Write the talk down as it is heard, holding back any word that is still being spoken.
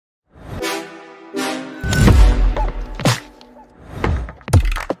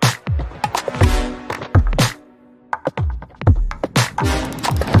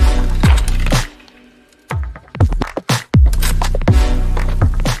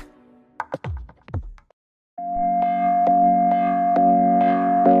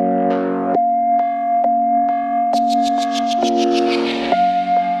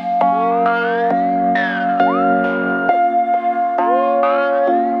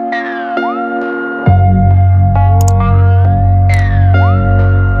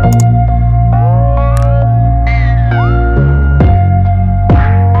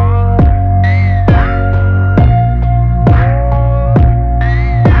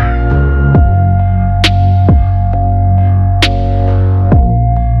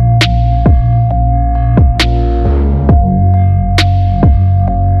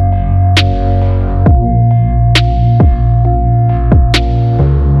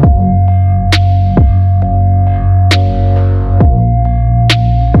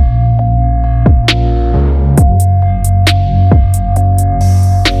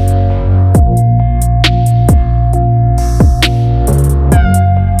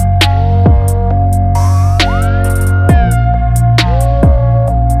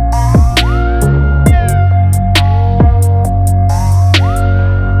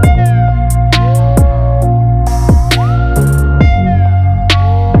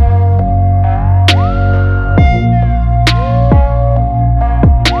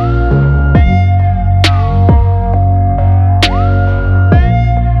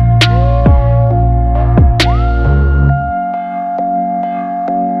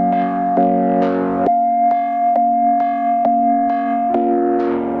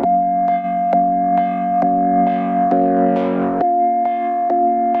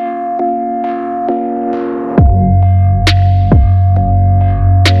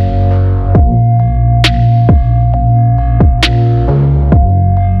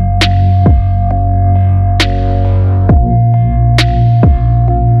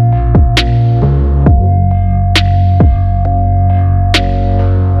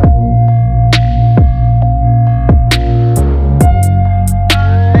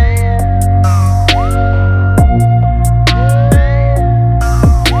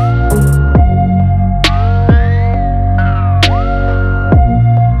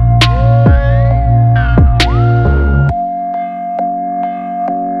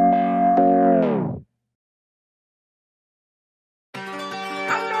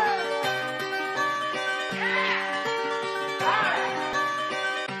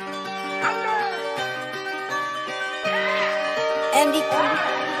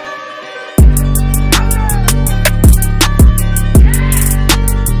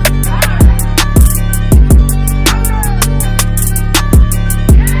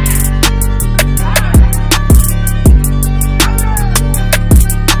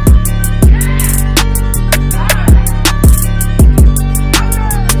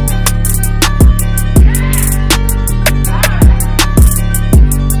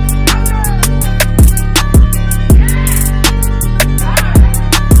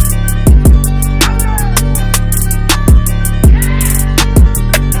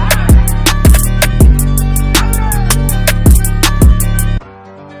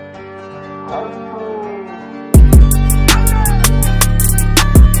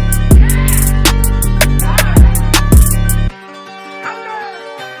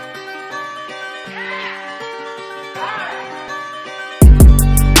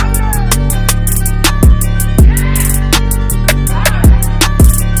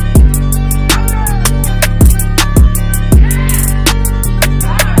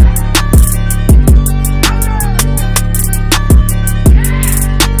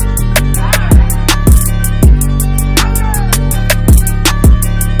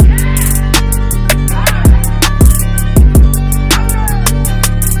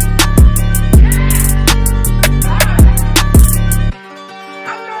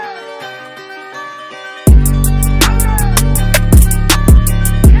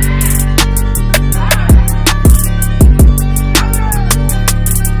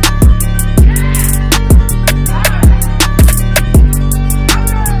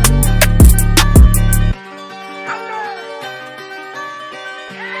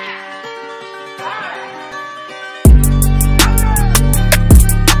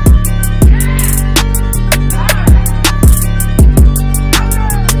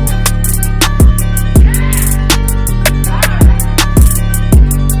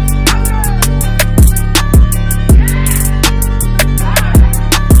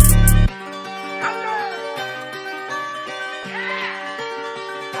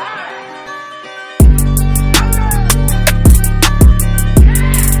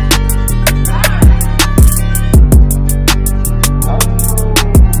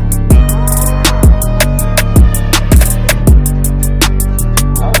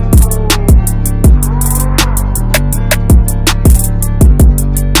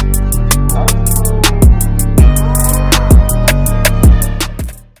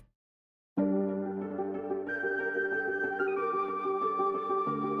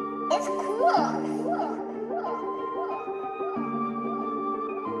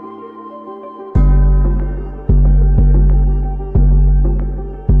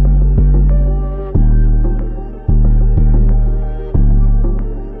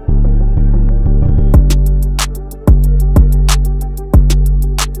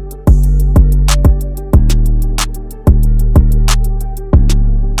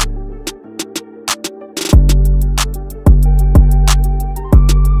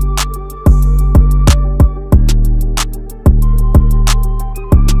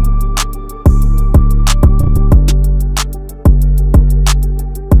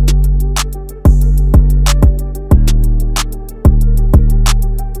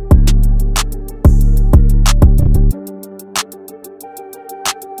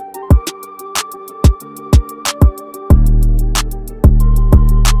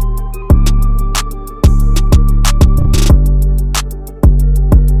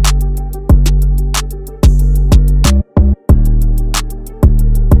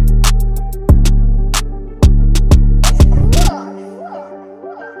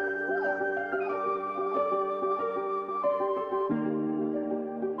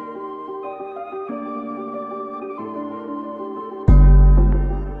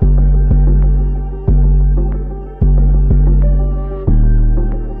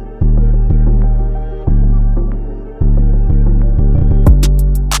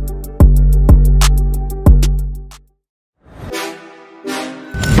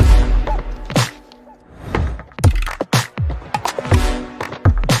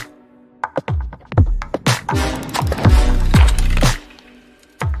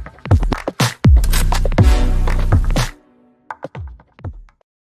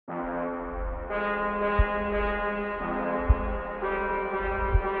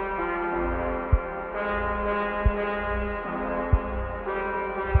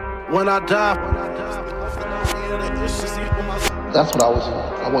When I die, That's what I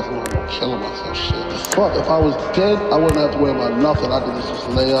wasn't even killing myself. Shit. Fuck, if I was dead, I wouldn't have to worry about nothing. I could just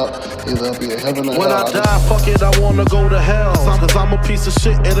lay up, either be in heaven or hell. When I die, fuck it, I wanna go to hell. Cause I'm a piece of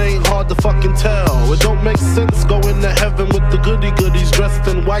shit, it ain't hard to fucking tell. It don't make sense going to heaven with the goodies dressed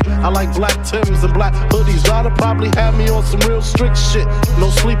in white. I like black Timbs and black hoodies. Gotta probably have me on some real strict shit. No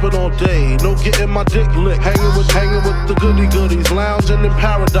sleeping all day, no getting my dick licked. Hanging with the goodies, lounging in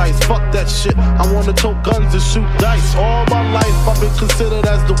paradise. Fuck that shit, I wanna tote guns and shoot dice. All my life I've been considered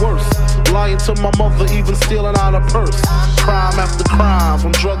as the worst. Lying to my mother, even stealing out her purse. Crime after crime,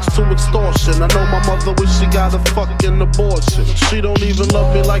 from drugs to extortion. I know my mother wish she got a fucking abortion. She don't even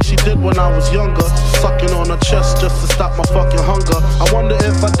love me like she did when I was younger. Sucking on her chest just to stop my fucking hunger. I wonder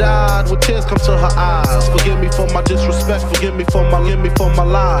if I died, would tears come to her eyes? Forgive me for my disrespect, forgive me for my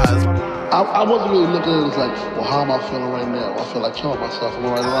lies. I wasn't really looking at it as like, well, how am I feeling right now? I feel like killing myself. I'm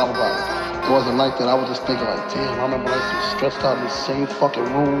right around about it. It wasn't like that. I was just thinking like, damn, I remember I used to be stressed out in the same fucking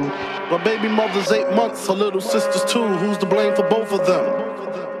room. My baby mother's 8 months, her little sister's 2. Who's to blame for both of them?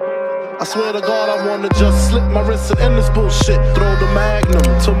 I swear to God, I wanna just slip my wrist and end this bullshit. Throw the magnum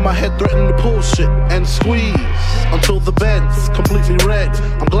till my head threaten to pull shit. And squeeze until the bed's completely red.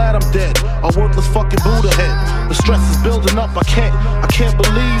 I'm glad I'm dead, a worthless fucking Buddha head. The stress is building up, I can't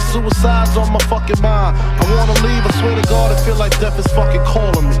believe suicide's on my fucking mind. I wanna leave, I swear to God, I feel like death is fucking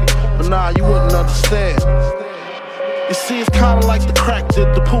calling me. But nah, you wouldn't understand. You see, it's kinda like the crack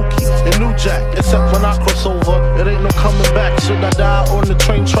did the Pookie and New Jack. Except when I cross over, it ain't no coming back. Should I die on the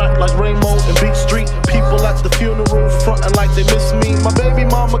train track like Rainbow and Beat Street? People at the funeral frontin' like they miss me. My baby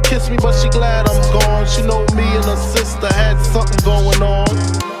mama kissed me, but she glad I'm gone. She know me and her sister had something going on.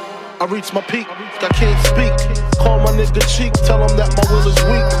 I reached my peak, I can't speak. Call my nigga cheek, tell him that my will is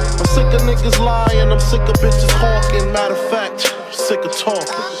weak. I'm sick of niggas lying, I'm sick of bitches hawking. Matter of fact, I'm sick of talking.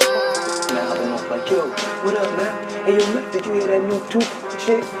 Like, yo, what up, man? Hey, yo, man, did you hear that new tooth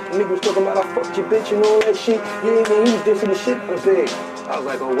shit? Nigga was talking about I fucked your bitch and all that shit. Yeah, man, he was dissing the shit on the big. I was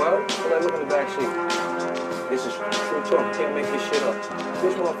like, oh, well? I'm like, look in the back seat. This is true talk, can't make this shit up.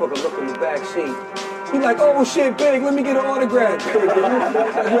 This motherfucker look in the back seat. He like, oh, shit, big, let me get an autograph. Yo,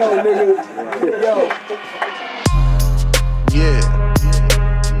 nigga, yo. Yeah.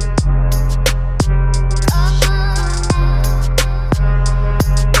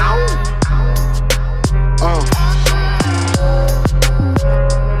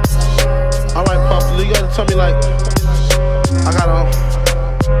 Alright, Puff, you gotta tell me like, I gotta.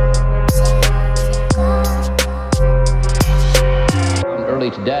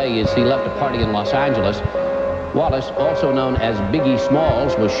 Early today, as he left a party in Los Angeles, Wallace, also known as Biggie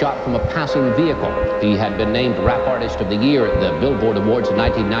Smalls, was shot from a passing vehicle. He had been named Rap Artist of the Year at the Billboard Awards in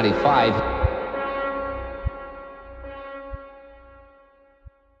 1995.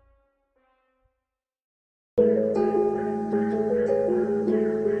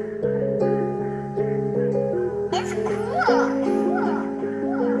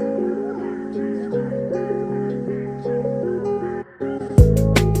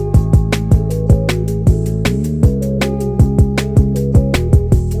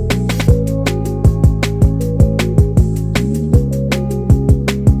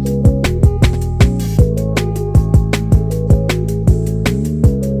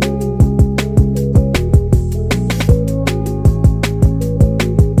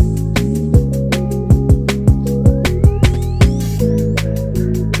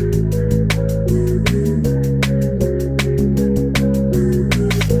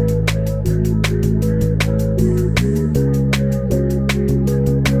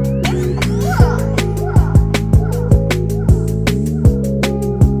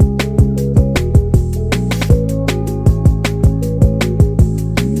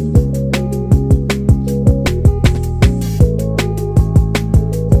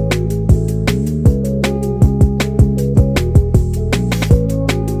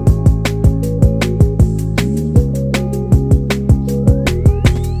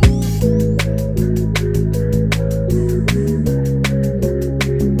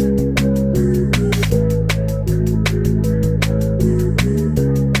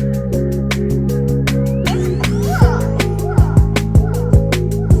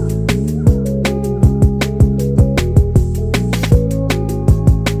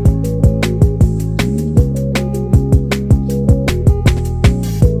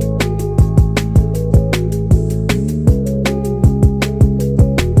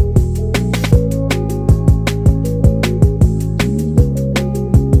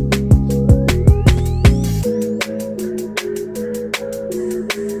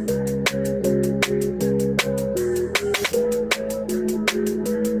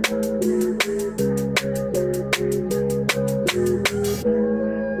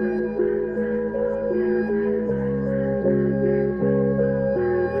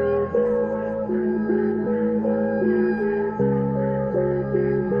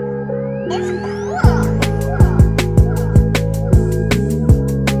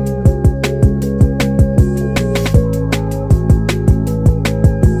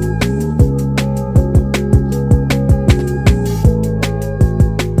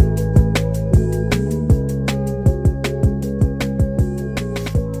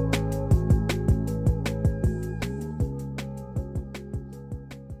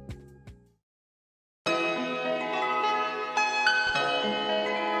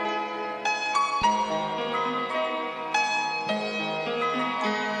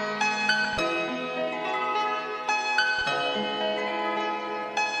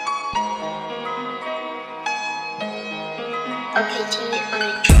 RKT on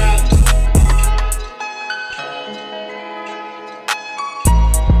the track.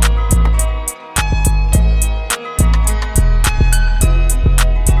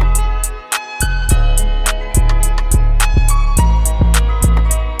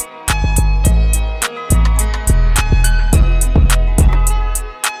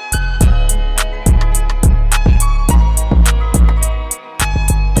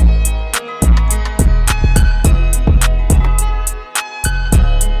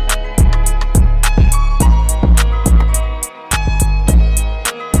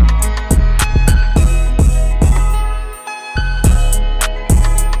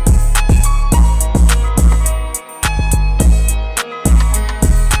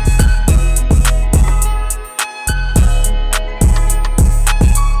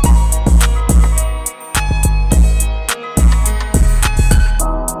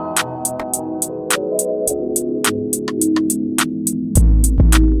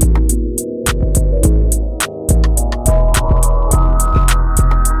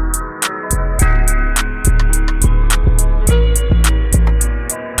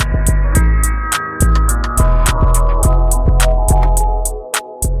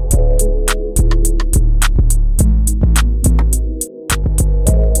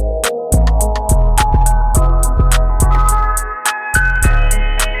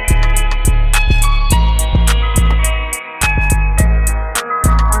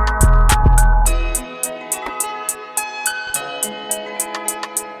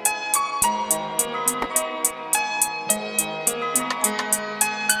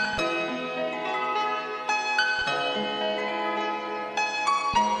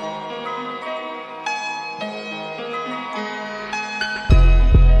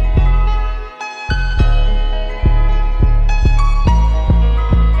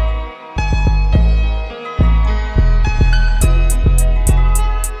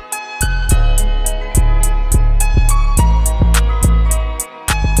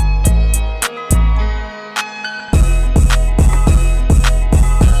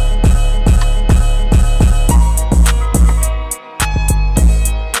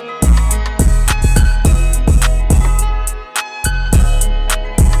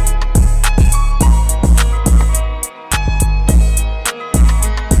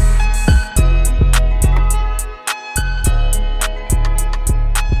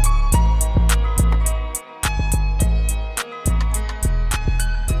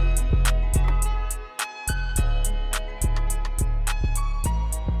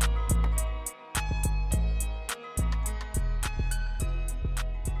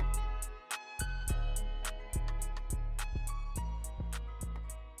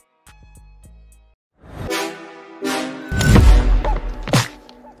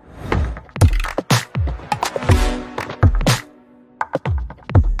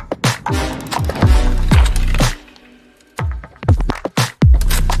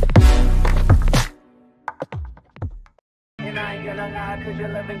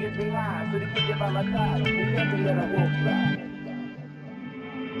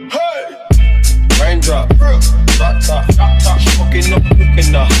 Raindrop, drop top, smoking up,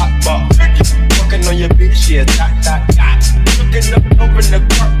 cooking the hot bar. Fucking on your bitch, yeah, dot. Looking up, over the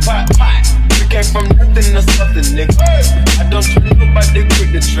crock pot. We came from nothing to something, nigga. I don't trust nobody,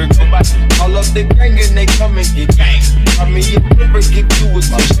 quit the trigger. All of the gang and they come and get gang. I mean, you never get you with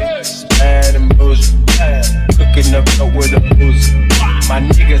my shit. Bad and bullshit, cooking up with a boozy. My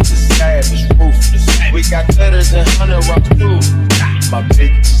niggas is savage, ruthless. We got cutters and 100 rocks too. My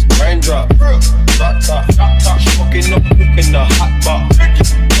bitch, raindrop, drop top, smoking up, cooking the hot bar.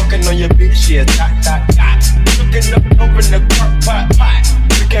 Fucking on your bitch, yeah, dot. Looking up, over the crock pot.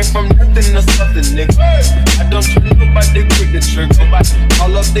 We came from nothing to something, nigga. I don't trust nobody, quit the trigger.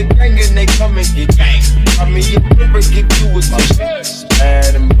 All of the gang and they come and get gang. I mean, you never get you with my shit.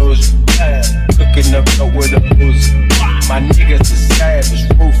 Bad and bullshit, cooking up with a boozy. My niggas is savage,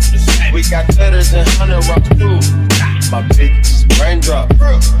 ruthless. We got cutters and 100 rocks too. My bitch, raindrop,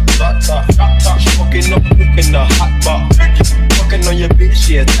 drop top, in the hot box. Fucking on your bitch,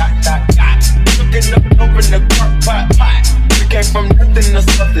 yeah, dot, dot, dot. Cooking up over in the crock pot, pot. We came from nothing to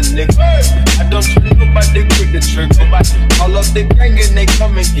something, nigga. I don't trust nobody, quick the trigger. All up the gang and they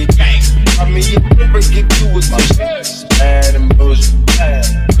come and get gang. I mean, you never get you with my shit. Bad and bullshit, bad.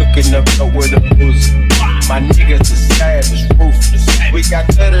 Cooking up with a boozy. My niggas is savage, ruthless. We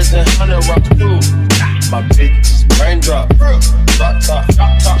got cutters and 100 rocks too. My bitch, raindrop, drop top,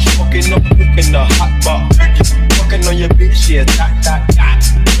 smoking up, cooking the hot box. Fucking on your bitch, yeah, dot, dot, dot.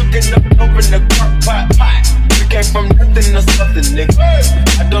 Cooking up over in the crock pot, pot. We came from nothing to something, nigga.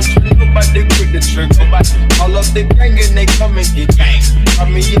 I don't trust nobody, quick the trigger. All up the gang and they come and get gang. I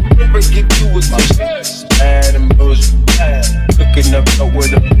mean, you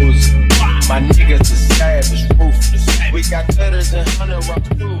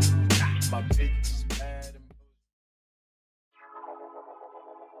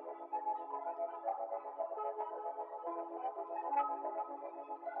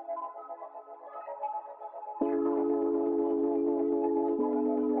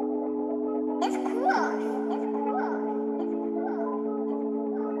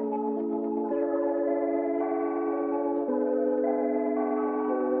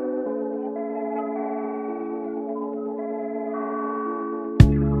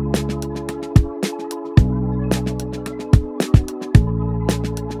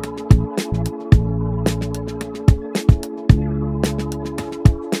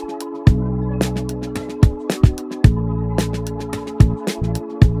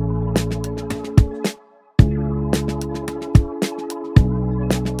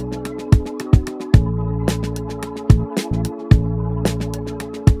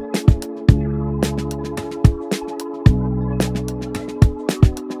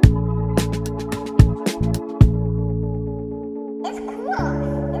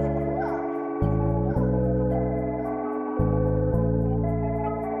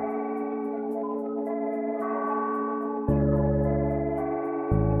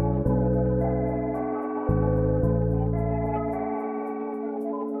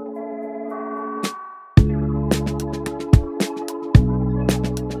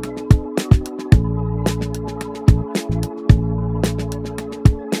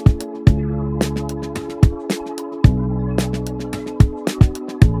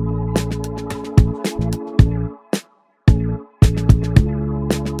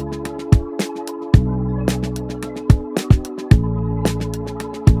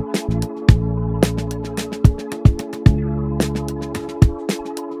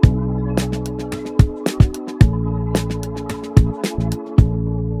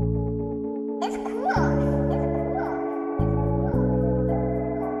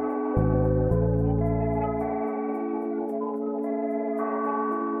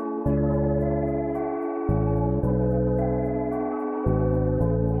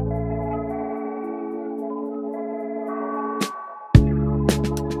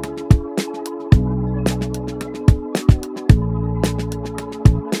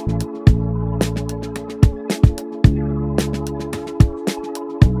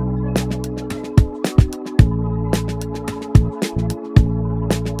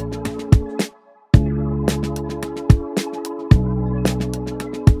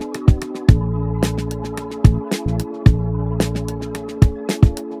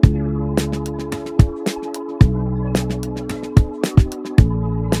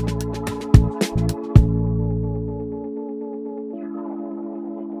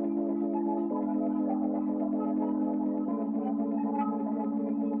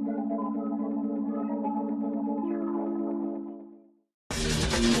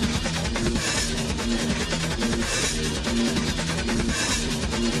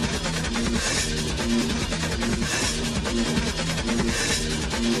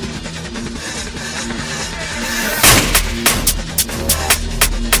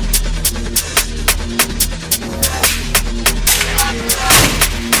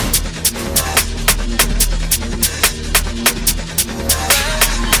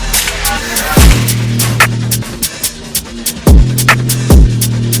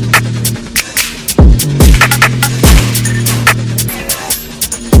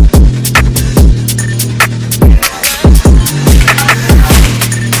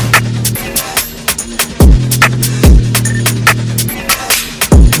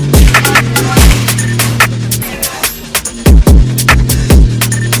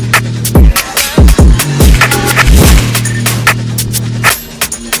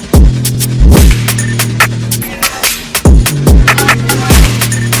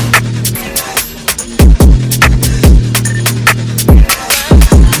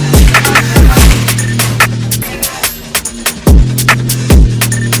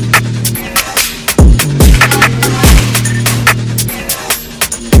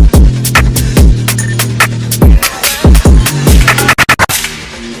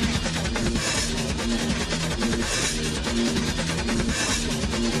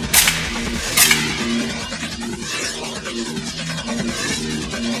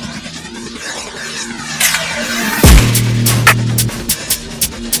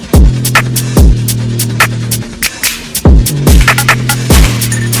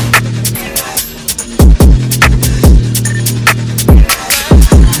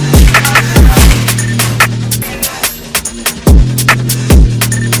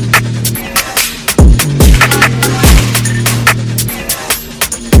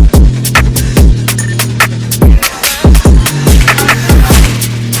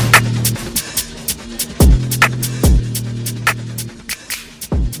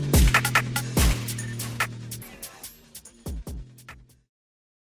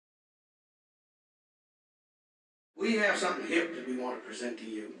something hip that we want to present to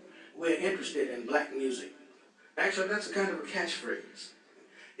you. We're interested in black music. Actually, that's a kind of a catchphrase.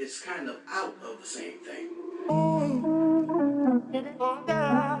 It's kind of out of the same thing.